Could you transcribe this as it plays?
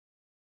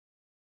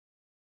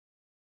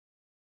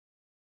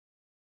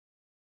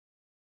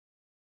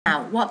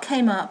Now, what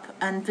came up,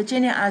 and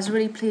Virginia, I was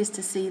really pleased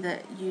to see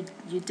that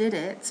you did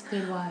it,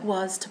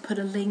 was to put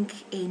a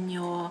link in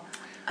your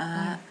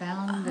I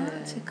found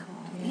article.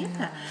 It.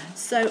 Yeah.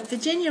 So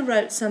Virginia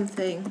wrote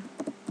something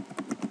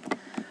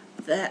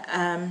that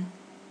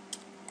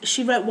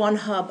she wrote one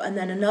hub and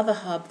then another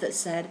hub that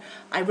said,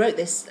 I wrote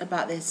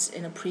about this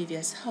in a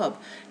previous hub.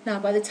 Now,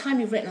 by the time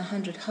you've written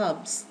 100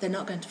 hubs, they're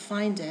not going to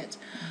find it,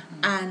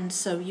 and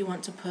so you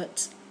want to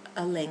put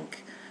a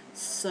link.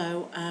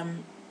 So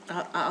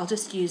I'll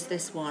just use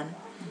this one,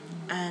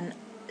 and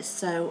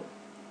so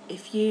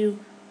if you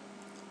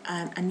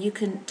and you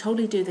can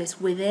totally do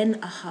this within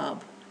a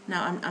hub.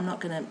 Now, I'm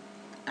not going to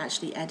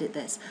actually edit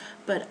this,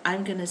 but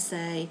I'm going to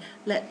say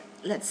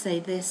let's say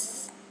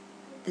this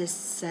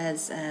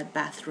says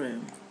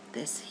bathroom.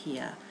 This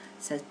here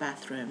says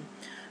bathroom.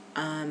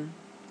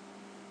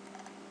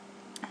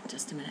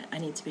 Just a minute, I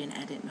need to be in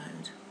edit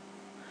mode.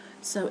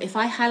 So if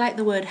I highlight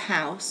the word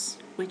house,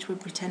 which we're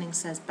pretending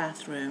says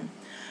bathroom,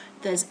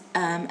 there's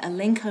a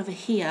link over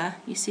here.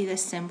 You see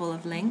this symbol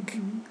of link?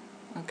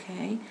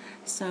 Okay,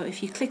 so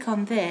if you click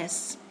on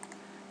this,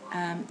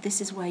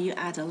 this is where you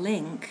add a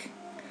link,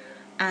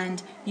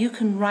 and you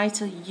can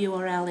write a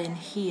URL in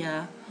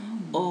here,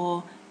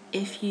 or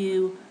if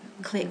you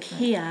click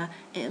here,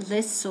 it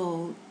lists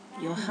all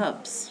your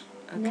hubs.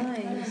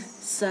 Okay. Nice.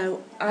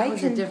 So that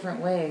was a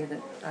different way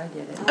that I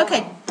did it.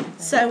 Okay,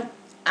 so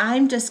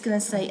I'm just going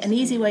to say an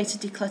easy way to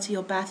declutter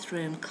your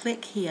bathroom.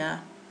 Click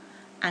here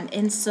and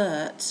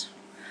insert,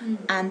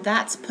 and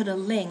that's put a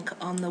link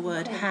on the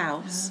word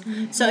house.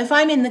 So if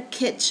I'm in the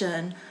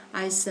kitchen,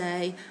 I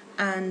say,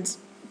 and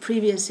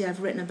previously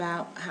I've written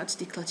about how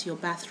to declutter your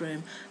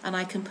bathroom, and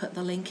I can put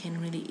the link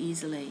in really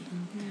easily.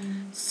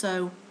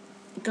 So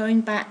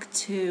going back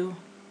to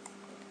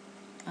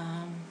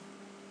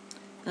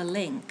the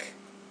link,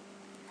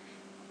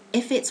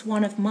 if it's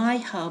one of my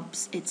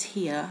hubs, it's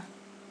here.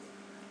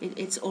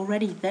 It's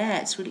already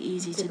there. It's really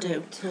easy to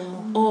do.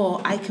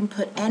 Or I can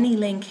put any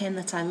link in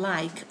that I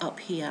like up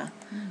here.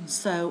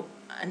 So,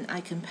 and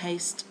I can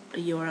paste a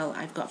URL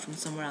I've got from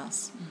somewhere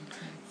else,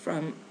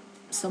 from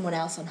someone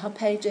else on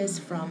HubPages,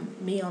 from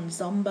me on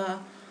Zomba.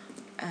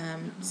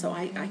 So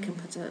I can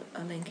put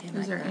a link in.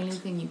 Is there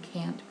anything you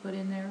can't put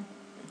in there?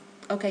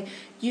 Okay,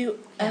 you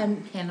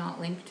cannot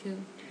link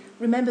to.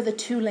 Remember the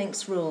 2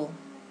 links rule.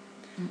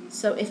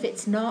 So if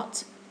it's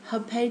not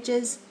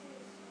HubPages,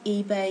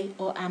 eBay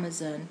or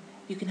Amazon,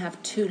 you can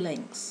have 2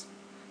 links.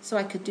 So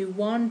I could do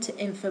one to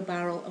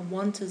InfoBarrel and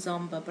one to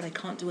Zomba, but I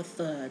can't do a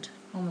third.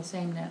 On the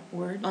same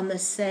word? On the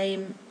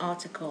same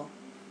article.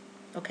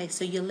 Okay,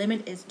 so your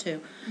limit is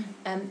 2.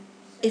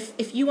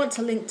 If you want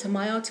to link to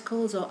my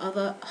articles or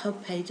other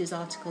HubPages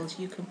articles,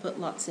 you can put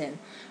lots in,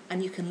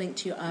 and you can link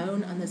to your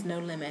own, and there's no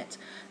limit.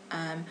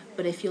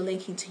 But if you're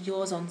linking to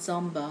yours on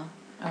Zomba,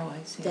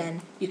 I see.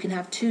 then you can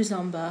have 2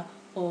 Zomba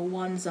or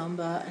 1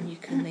 Zomba, and you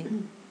can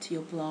link to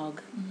your blog,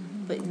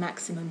 but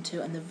maximum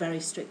 2, and they're very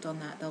strict on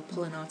that. They'll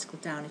pull an article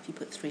down if you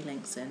put 3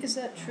 links in. Is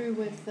that true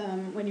with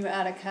when you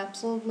add a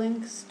capsule of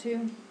links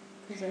too?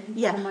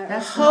 Yeah,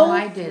 that's how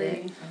I did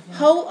it.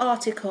 Whole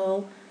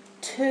article,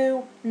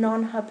 2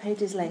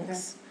 non-HubPages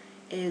links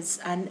is,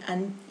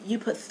 and you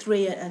put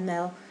 3, and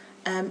they'll.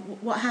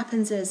 What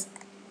happens is,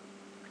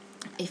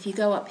 if you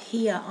go up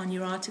here on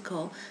your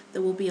article,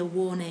 there will be a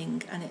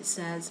warning, and it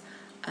says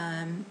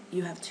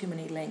you have too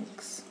many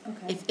links.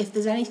 Okay. If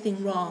there's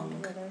anything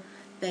wrong,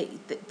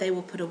 they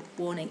will put a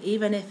warning,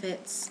 even if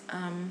it's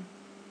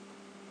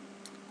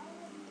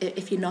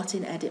if you're not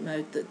in edit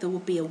mode, that there will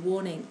be a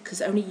warning,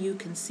 because only you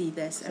can see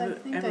this.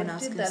 Everyone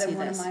else can see this. I think I did that in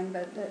one of mine,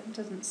 but it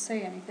doesn't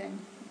say anything,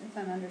 if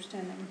I'm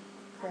understanding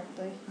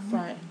correctly.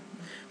 Right.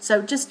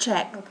 So just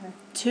check. Okay.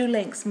 2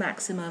 links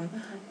maximum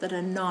that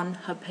are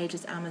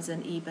non-HubPages,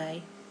 Amazon,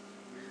 eBay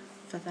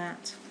for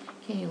that.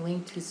 Can you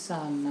link to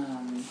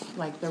some,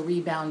 like the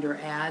rebounder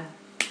ad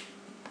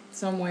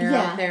somewhere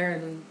out there?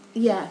 And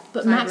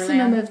but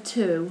maximum of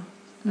 2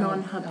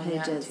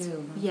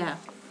 non-HubPages. Yeah.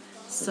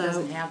 So it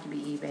doesn't have to be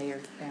eBay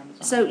or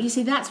Amazon. So you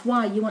see, that's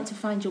why you want to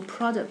find your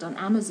product on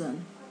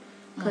Amazon,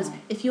 because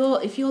if you're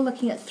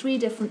looking at 3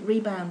 different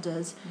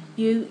rebounders,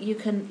 you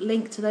can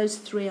link to those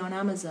 3 on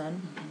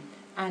Amazon,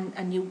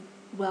 and you're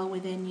well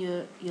within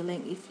your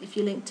link. If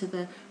you link to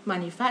the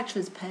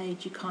manufacturer's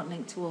page, you can't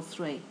link to all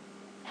 3.